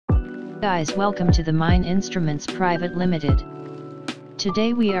Guys, welcome to the Mine Instruments Private Limited.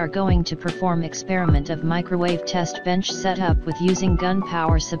 Today we are going to perform experiment of microwave test bench setup with using Gunn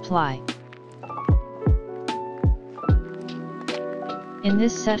power supply. In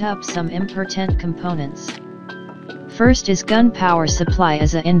this setup some important components. First is Gunn power supply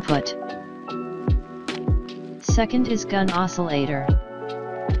as a input. Second is Gunn oscillator.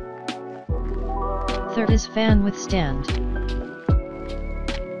 Third is fan with stand.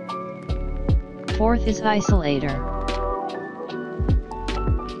 Fourth is isolator.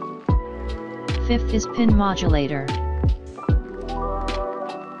 Fifth is pin modulator.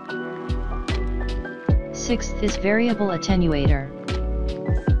 Sixth is variable attenuator.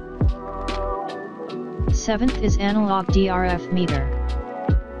 Seventh is analog DRF meter.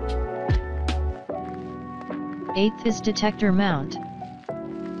 Eighth is detector mount.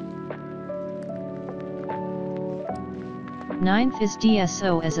 Ninth is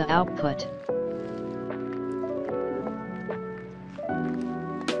DSO as a output.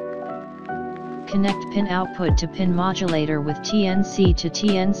 Connect pin output to pin modulator with TNC to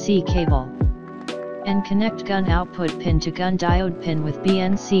TNC cable. And connect Gunn output pin to Gunn diode pin with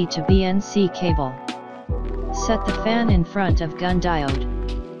BNC to BNC cable. Set the fan in front of Gunn diode.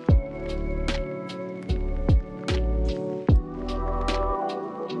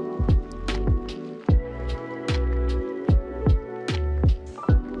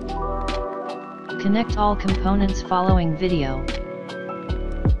 Connect all components following video.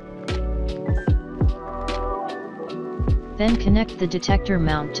 Then connect the detector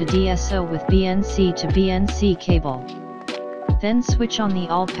mount to DSO with BNC to BNC cable. Then switch on the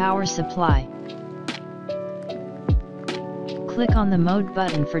all power supply. Click on the mode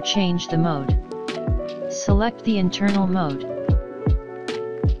button for change the mode. Select the internal mode.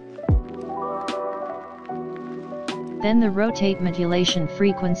 Then the rotate modulation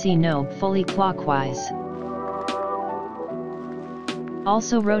frequency knob fully clockwise.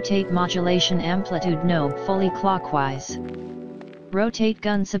 Also rotate modulation amplitude knob fully clockwise. Rotate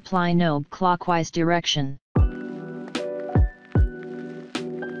Gunn supply knob clockwise direction.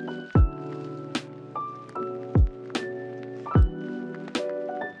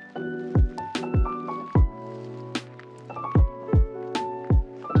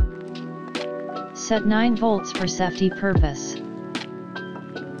 Set 9 volts for safety purpose.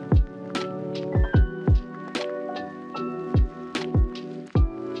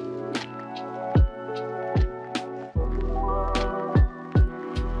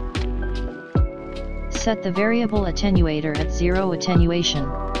 Set the variable attenuator at 0 attenuation.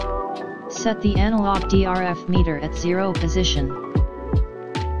 Set the analog DRF meter at 0 position.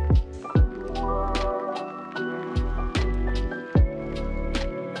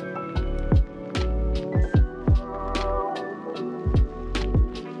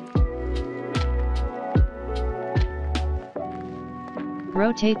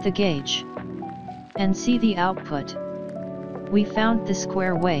 Rotate the gauge. And see the output. We found the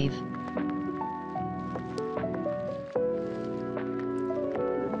square wave.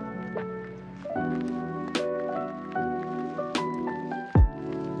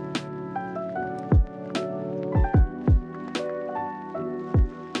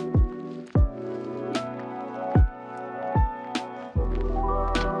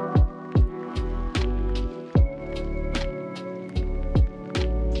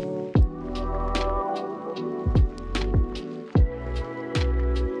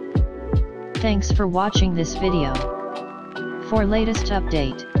 Thanks for watching this video. For latest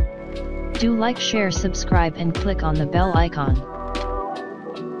update, do like, share, subscribe and click on the bell icon.